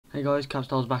Hey guys,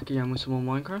 Capstyles back again with some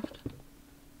more Minecraft,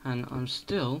 and I'm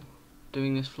still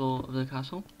doing this floor of the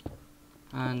castle,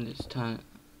 and it's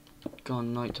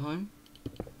gone night time.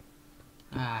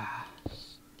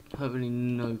 Hopefully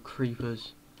no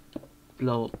creepers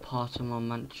blow up part of my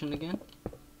mansion again.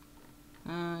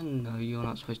 And no, you're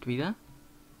not supposed to be there.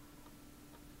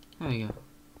 There we go.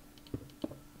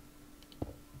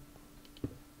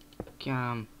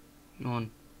 Come on,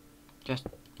 just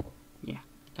yeah,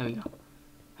 there we go.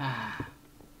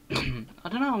 I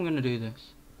don't know how I'm gonna do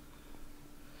this,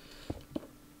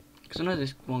 because I know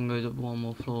this one goes up one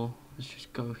more floor. Let's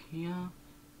just go here.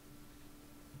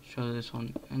 Show this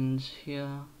one ends here.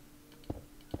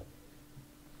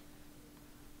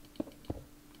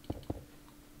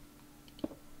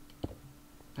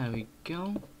 There we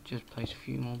go. Just place a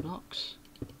few more blocks.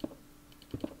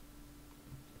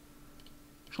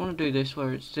 Just want to do this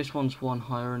where it's this one's one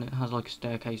higher and it has like a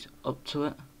staircase up to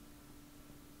it.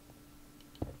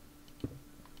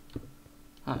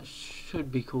 That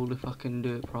should be cool if I can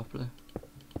do it properly.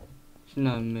 Just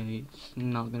know me, it's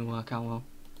not going to work out well.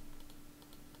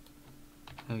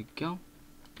 There we go.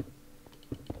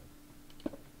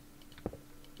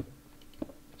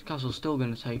 This castle's still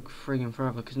going to take friggin'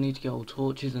 forever because I need to get all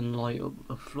torches and light up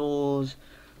the floors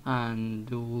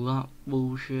and all that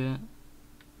bullshit.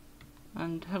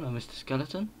 And hello, Mr.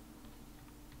 Skeleton.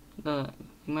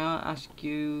 May I ask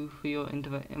you for your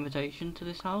invitation to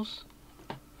this house?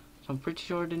 So I'm pretty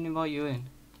sure I didn't invite you in.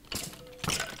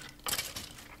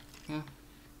 Yeah.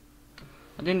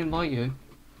 I didn't invite you.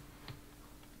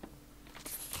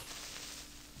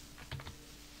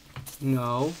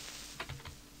 No.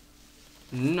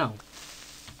 No.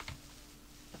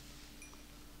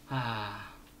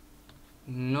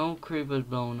 No creepers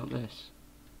blowing up this.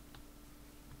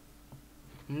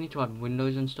 I need to add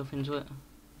windows and stuff into it,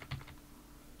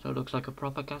 so it looks like a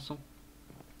proper castle.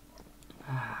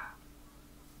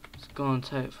 It's gonna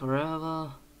take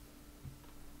forever.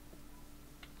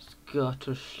 It's got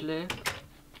to slip.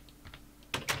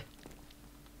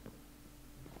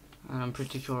 And I'm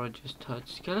pretty sure I just heard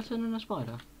skeleton and a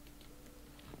spider.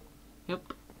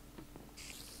 Yep.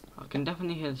 I can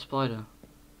definitely hear the spider.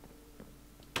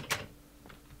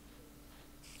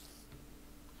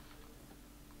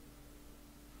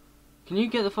 Can you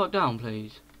get the fuck down,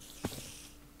 please?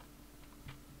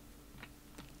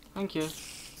 Thank you.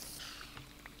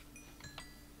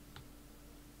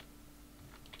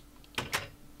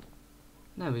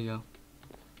 There we go.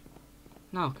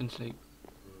 Now I can sleep.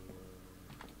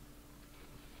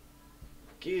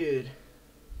 Good.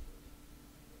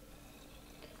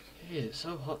 Hey, it's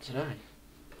so hot today.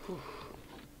 Whew.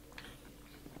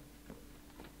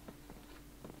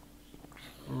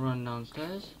 Run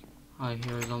downstairs. I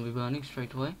hear a zombie burning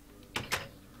straight away.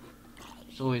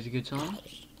 It's always a good time.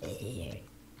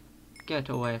 Get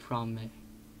away from me,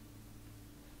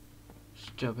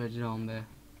 stupid zombie.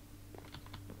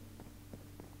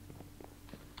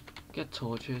 Get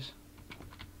torches.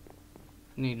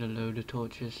 Need a load of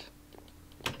torches.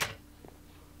 I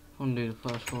want to do the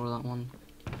first floor of that one.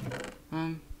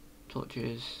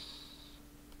 Torches.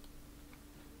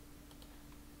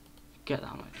 Get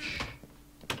that much.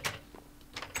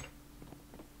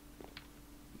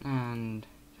 And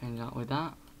change that with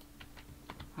that.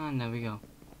 And there we go.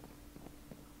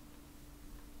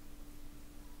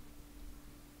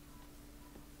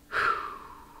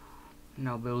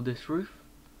 Now build this roof.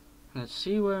 Let's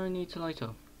see where I need to light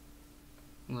up.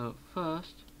 Look,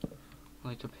 first,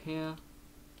 light up here,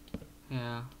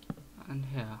 here, and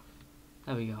here.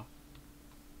 There we go.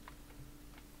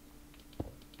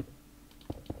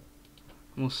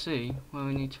 And we'll see where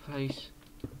we need to place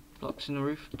blocks in the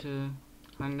roof to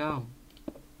hang down.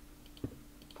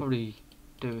 Probably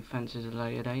do with fences at a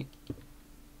later date,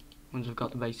 once I've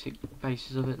got the basic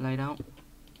bases of it laid out.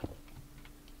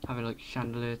 Have it like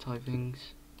chandelier type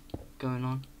things going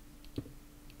on.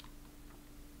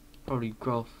 Probably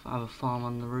have a farm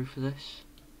on the roof of this.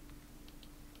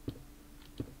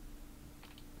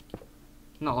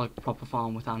 Not like a proper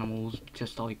farm with animals,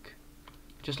 just like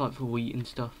for wheat and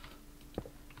stuff.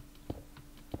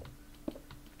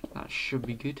 That should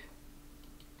be good.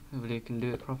 Hopefully I can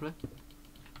do it properly.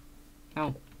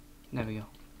 No. There we go.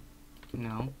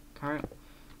 No. Carry on.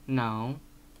 No.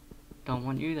 Don't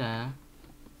want you there.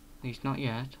 At least not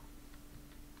yet.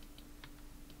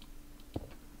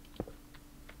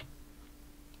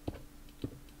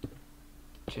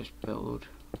 Just build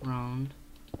round.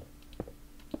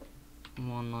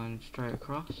 One line straight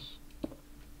across.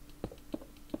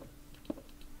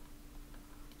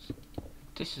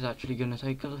 This is actually going to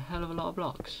take a hell of a lot of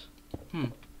blocks.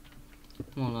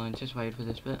 One line, just wait for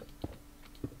this bit.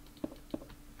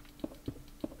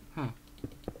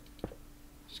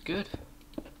 good.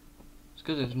 It's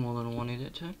good there's more than I wanted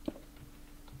it to.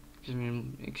 Gives me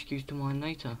an excuse to mine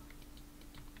later.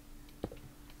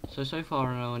 So far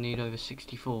I know I need over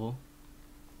 64.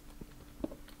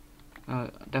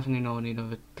 Definitely know I need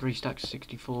over 3 stacks of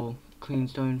 64 clean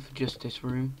stone for just this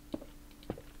room.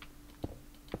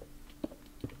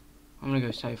 I'm gonna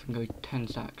go safe and go 10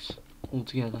 stacks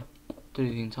altogether to do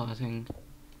the entire thing.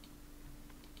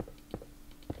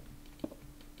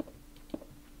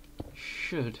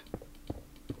 Should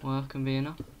work and be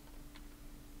enough.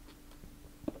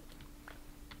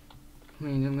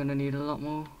 Means I'm gonna need a lot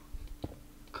more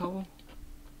coal.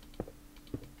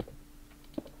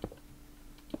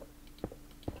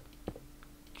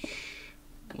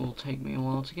 Will take me a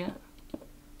while to get.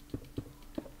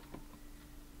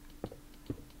 At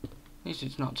least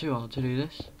it's not too hard to do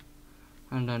this.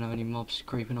 And I don't have any mobs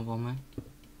creeping up on me.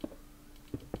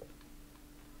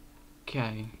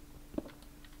 Okay.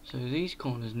 So these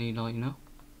corners need lighting up.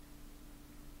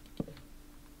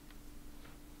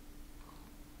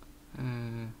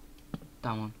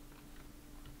 That one.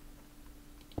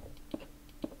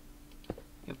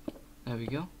 Yep, there we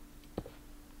go.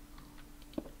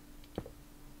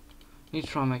 Need to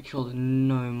try and make sure that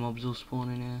no mobs will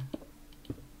spawn in here.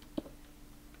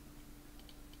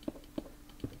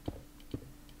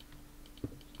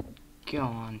 Go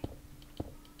on.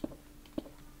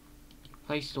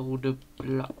 Place all the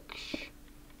blocks.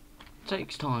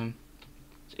 Takes time.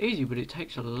 It's easy, but it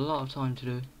takes a lot of time to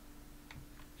do.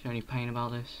 It's the only pain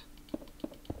about this.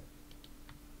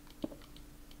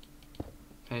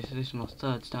 Okay, so this is my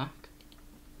third stack.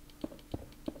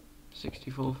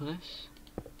 64 for this.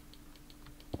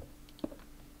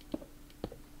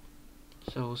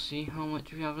 So we'll see how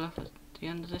much we have left at the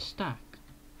end of this stack.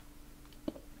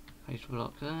 Place a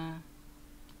block there.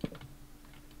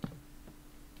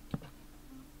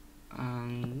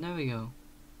 And there we go.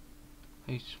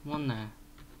 Place one there.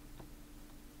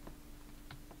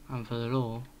 And for the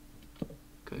law,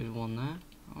 goes one there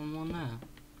and one there.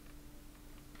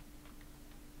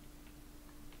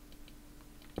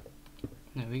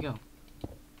 There we go.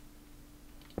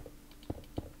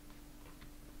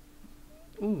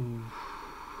 Ooh.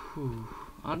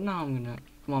 I don't know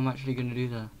what I'm actually gonna do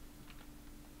there.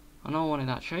 I know I wanted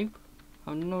that shape. I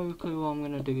have no clue what I'm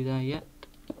gonna do there yet.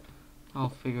 I'll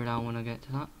figure it out when I get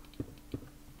to that.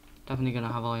 Definitely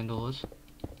gonna have iron doors.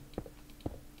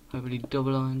 Hopefully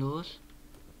double iron doors.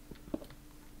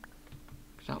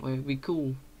 'Cause that way it'd be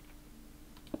cool.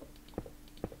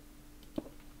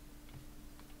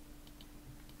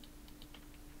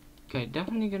 Okay,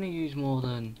 definitely gonna use more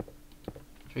than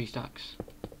 3 stacks.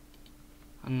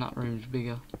 And that room's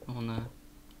bigger on there.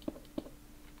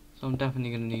 So I'm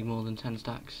definitely gonna need more than 10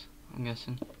 stacks, I'm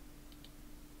guessing.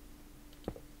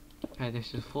 Okay,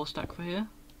 this is 4 stack for here.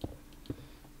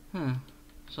 Huh.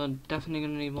 So I'm definitely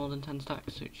gonna need more than 10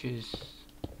 stacks, which is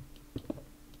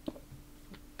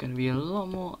gonna be a lot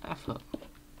more effort.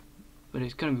 But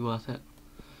it's gonna be worth it.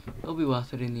 It'll be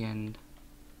worth it in the end.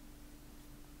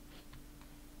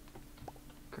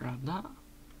 Grab that.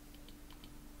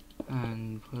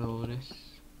 And put all this.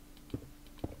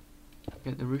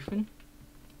 Get the roof in.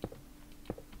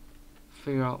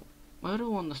 Figure out where do I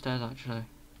want the stairs actually.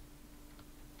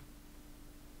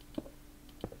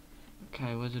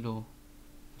 Okay, where's the door?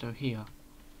 So here.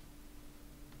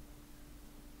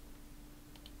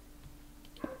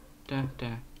 Da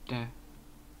da da.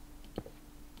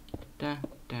 Da da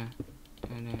da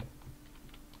da.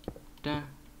 Da.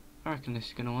 I reckon this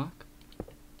is gonna work.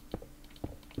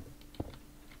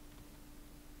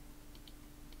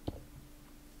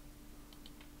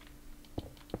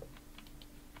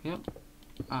 Yep,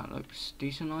 that looks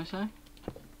decent, I say.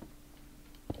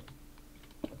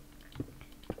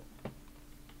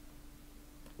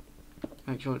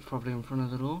 Make sure it's probably in front of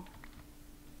the door.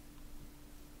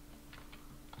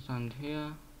 Stand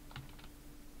here.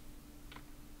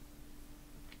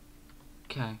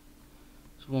 Okay,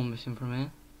 there's one missing from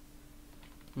here,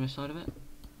 from this side of it.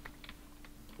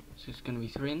 So it's going to be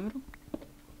 3 in the middle.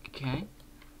 Okay,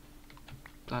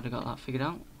 glad I got that figured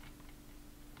out.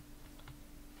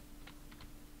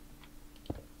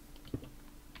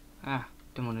 Ah,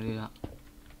 didn't want to do that.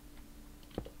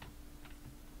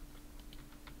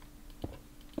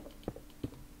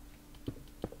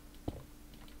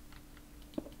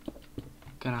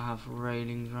 Gonna have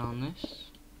railings around this.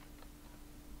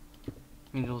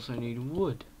 Means also need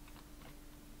wood.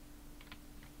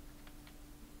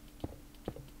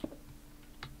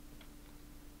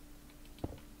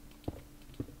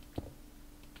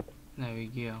 There we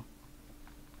go.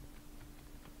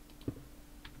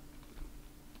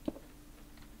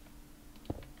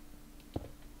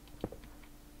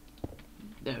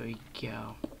 There we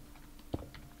go.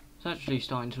 It's actually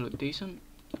starting to look decent,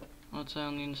 I'd say,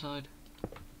 on the inside.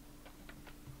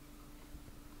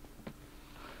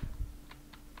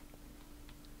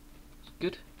 It's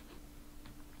good.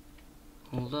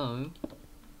 Although,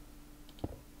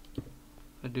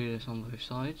 if I do this on both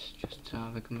sides, just to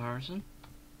have a comparison.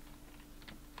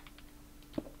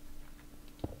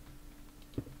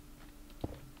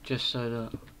 Just so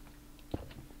that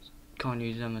can't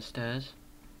use them as stairs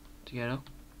to get up.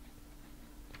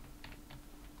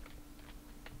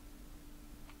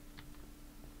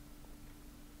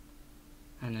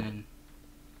 And then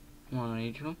one on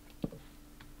each of them.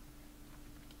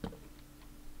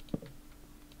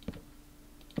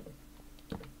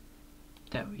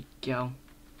 There we go.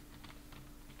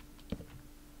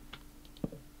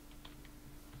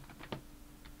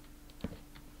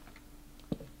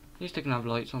 At least I can have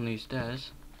lights on these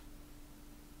stairs,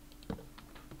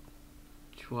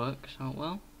 which works out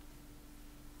well.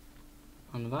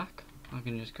 On the back, I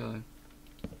can just go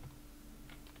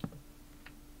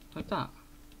like that.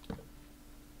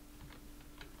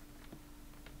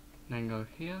 Then go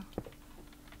here.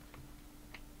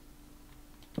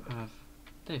 Have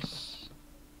this.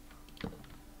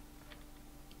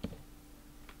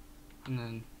 And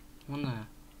then one there.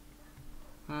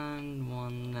 And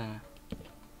one there.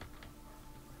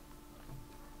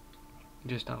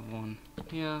 Just have one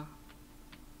here.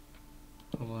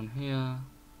 Have one here.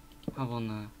 Have one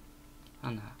there.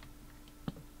 And there.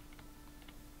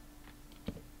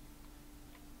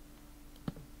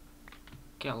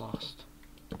 Get lost.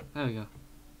 There we go.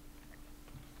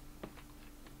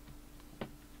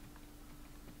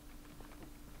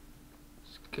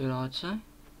 It's good, I'd say,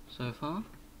 so far.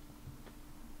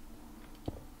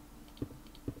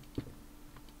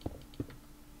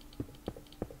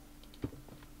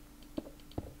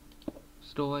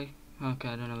 Doorway. Okay,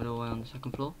 I don't have a doorway on the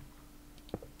second floor.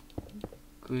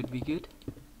 Could be good.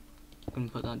 Gonna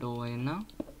put that doorway in now.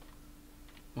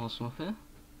 Whilst I'm up here.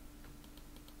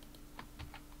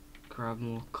 Grab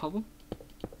more cobble.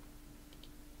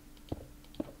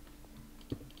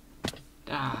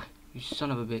 Ah, you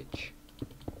son of a bitch.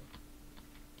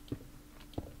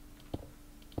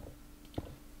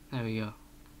 There we go.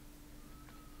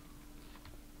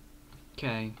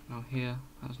 Okay, now here,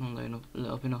 that's not lit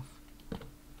up enough.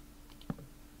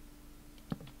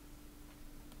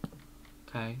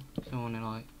 Okay, so I want it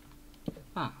like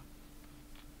that.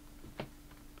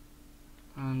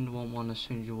 And want one as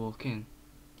soon as you walk in.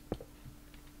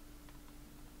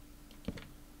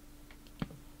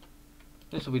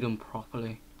 This will be done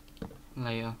properly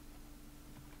later.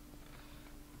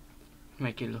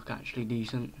 Make it look actually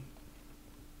decent.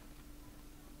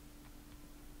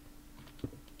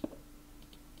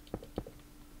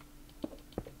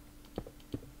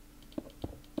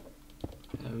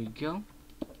 There we go.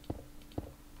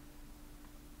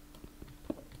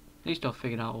 At least I've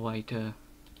figured out a way to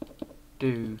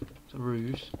do the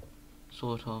roofs,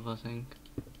 sort of, I think.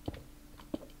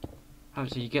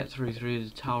 Obviously you get through the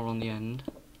tower on the end,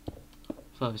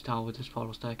 first tower with the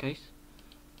spiral staircase.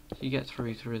 So you get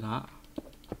through that,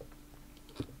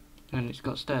 and it's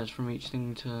got stairs from each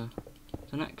thing to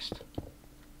the next.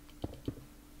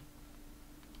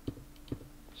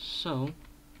 So,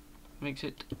 makes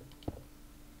it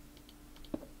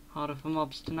harder for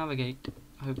mobs to navigate,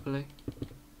 hopefully.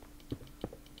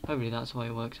 Hopefully that's the way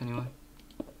it works anyway.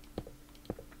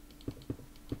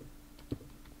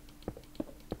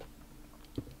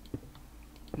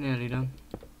 Nearly done.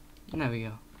 There we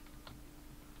go.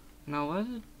 Now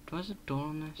where's the door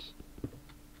on this?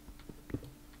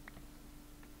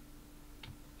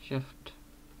 Shift.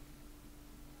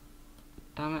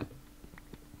 Damn it.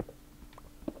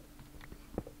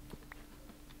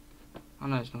 I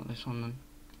know it's not this one then.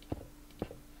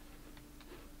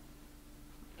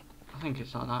 I think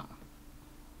it's like that.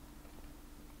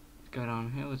 Go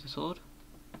down here with the sword.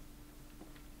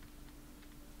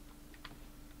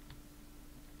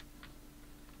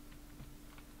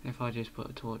 If I just put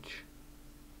a torch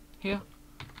here,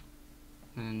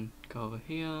 then go over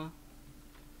here,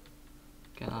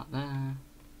 get that there,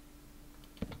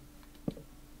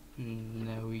 and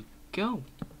there we go.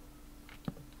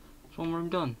 It's one room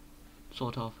done,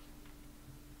 sort of.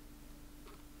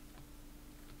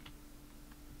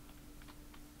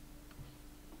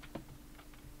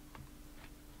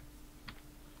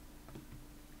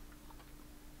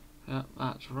 Yep,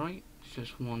 that's right, it's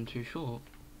just one too short.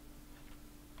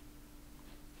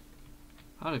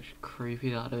 That looks creepy,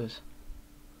 that does.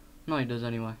 No, it does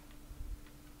anyway.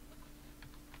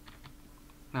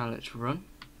 Now let's run,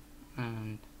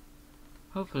 and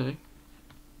hopefully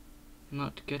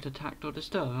not get attacked or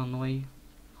disturbed on the way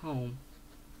home.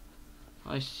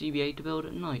 I CBA to build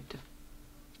at night.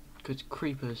 Because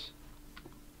creepers.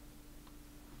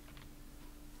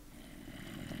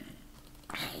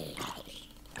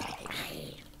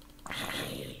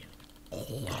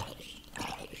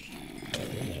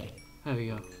 There we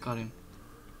go, got him.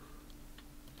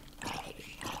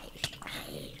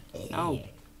 No,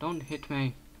 don't hit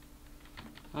me.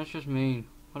 That's just mean.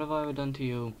 What have I ever done to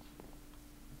you?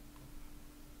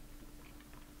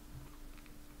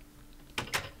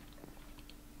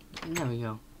 There we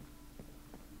go.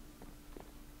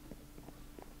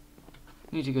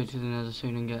 Need to go to the Nether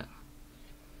soon and get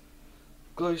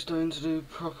glowstone to do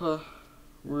proper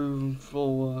room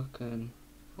floor work and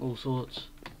all sorts.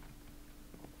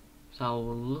 So that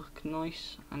will look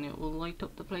nice and it will light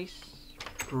up the place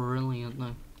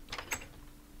brilliantly.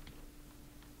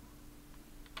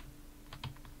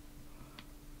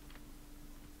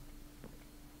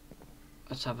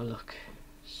 Let's have a look.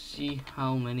 See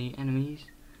how many enemies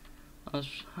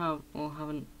us have or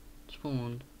haven't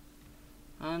spawned.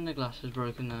 And the glass is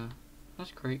broken now.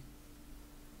 That's great.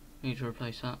 Need to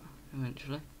replace that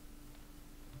eventually.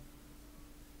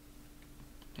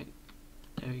 Okay,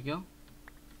 there we go.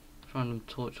 Random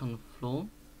torch on the floor.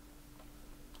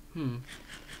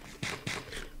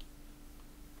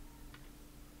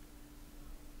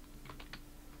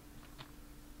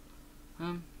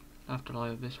 I have to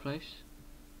light up this place.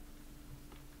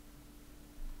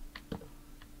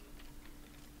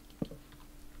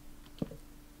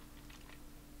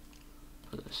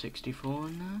 Put the 64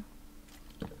 in there.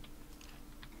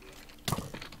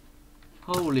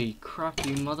 Holy crap,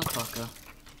 you motherfucker.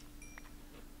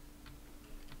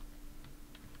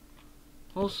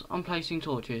 Also, I'm placing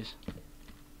torches.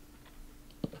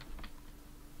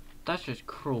 That's just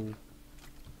cruel.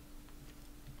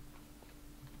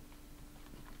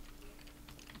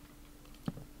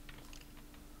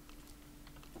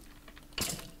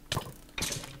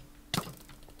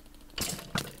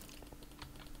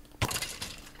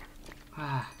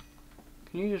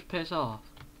 Can you just piss off?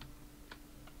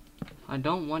 I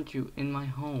don't want you in my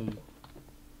home.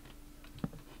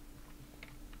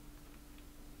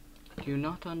 Do you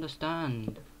not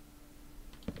understand?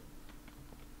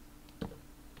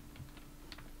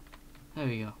 There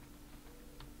we go.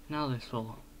 Now this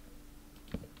floor.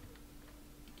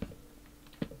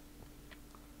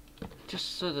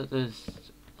 Just so that there's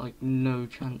like no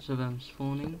chance of them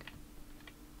spawning.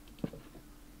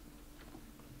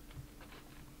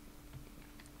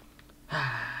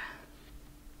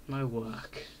 My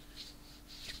work.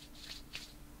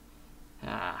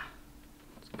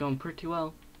 It's going pretty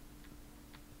well.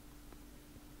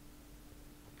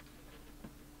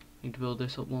 Need to build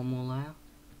this up one more layer.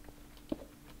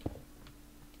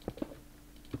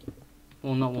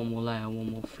 Well, not one more layer,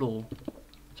 one more floor.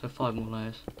 So 5 more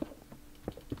layers.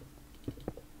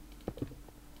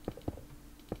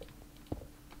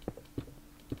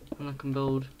 And I can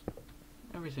build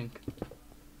everything.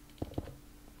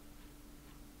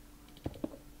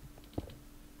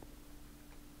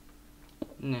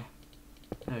 Nah,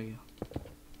 there we go.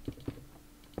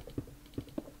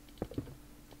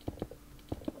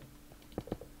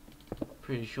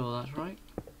 Pretty sure that's right.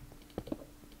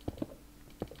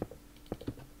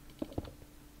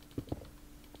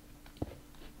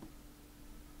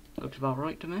 Looks about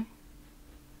right to me.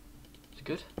 It's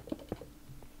good.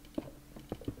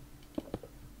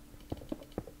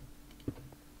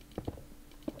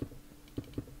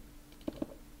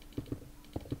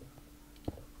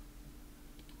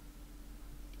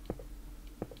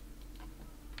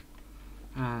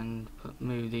 And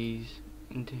move these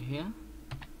into here.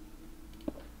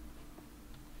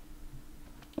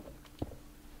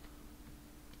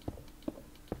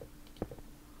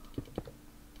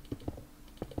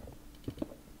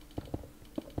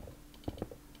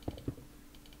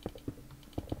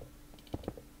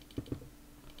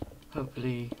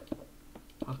 Hopefully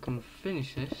I can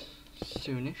finish this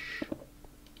soonish.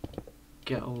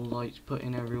 Get all lights put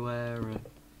in everywhere and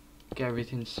get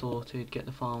everything sorted, get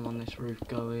the farm on this roof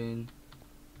going,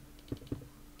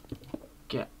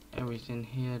 get everything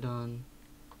here done,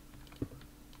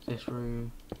 this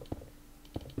room,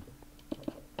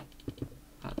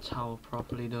 that tower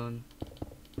properly done,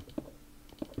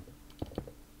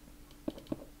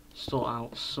 sort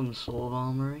out some sort of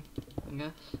armory, I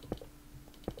guess.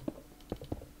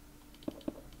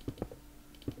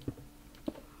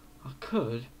 I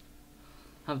could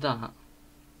have that.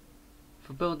 If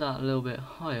I build that a little bit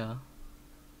higher,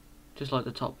 just like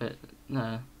the top bit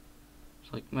there,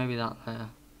 it's like maybe that there,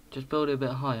 just build it a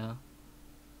bit higher,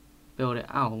 build it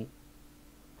out,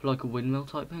 put like a windmill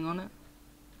type thing on it,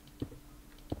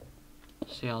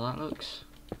 See how that looks?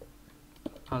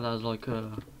 How that's like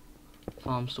a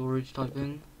farm storage type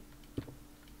thing.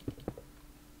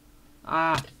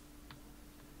 Ah!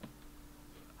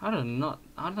 How did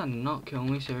that not kill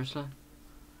me, seriously?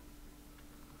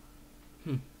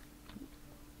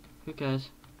 Who cares?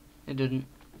 It didn't.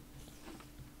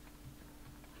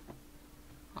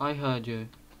 I heard you.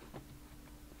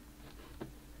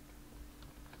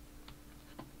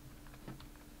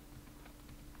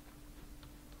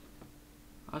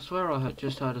 I swear I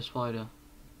just heard a spider.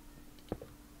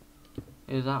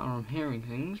 Either that or I'm hearing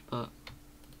things, but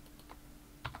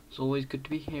it's always good to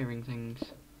be hearing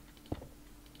things.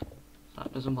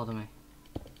 That doesn't bother me.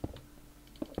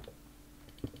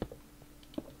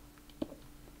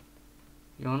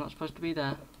 You're not supposed to be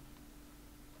there.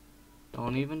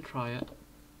 Don't even try it.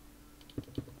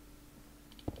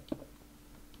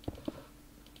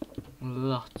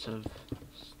 Lots of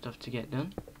stuff to get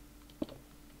done.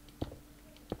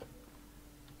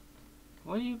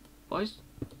 Why are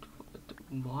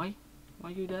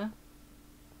you there?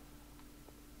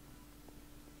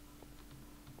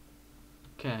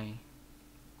 Okay.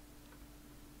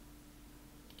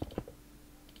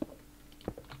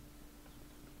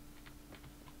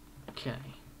 Okay.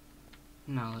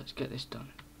 Now let's get this done.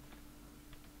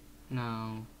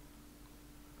 Now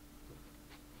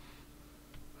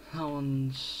that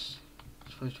one's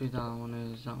supposed to be, that one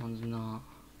is, that one's not.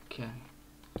 Okay.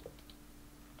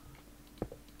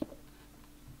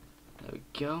 There we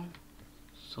go.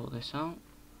 Sort this out.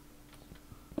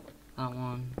 That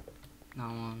one, that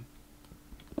one,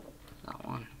 that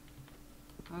one,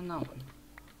 and that one.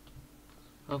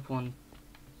 Up one,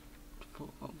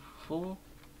 four.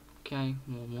 Okay,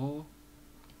 more.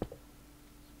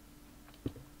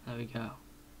 There we go.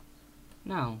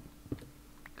 Now,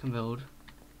 can build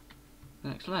the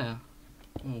next layer.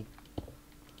 Oh.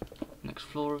 Next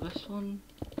floor of this one.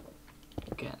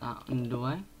 Get that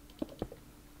underway.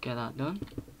 Get that done.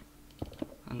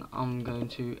 And I'm going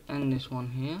to end this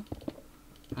one here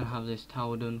and have this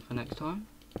tower done for next time.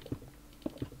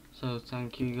 So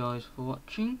thank you guys for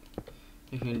watching.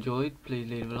 If you enjoyed, please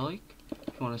leave a like.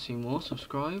 If you want to see more,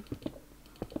 subscribe.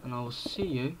 And I will see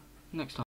you next time.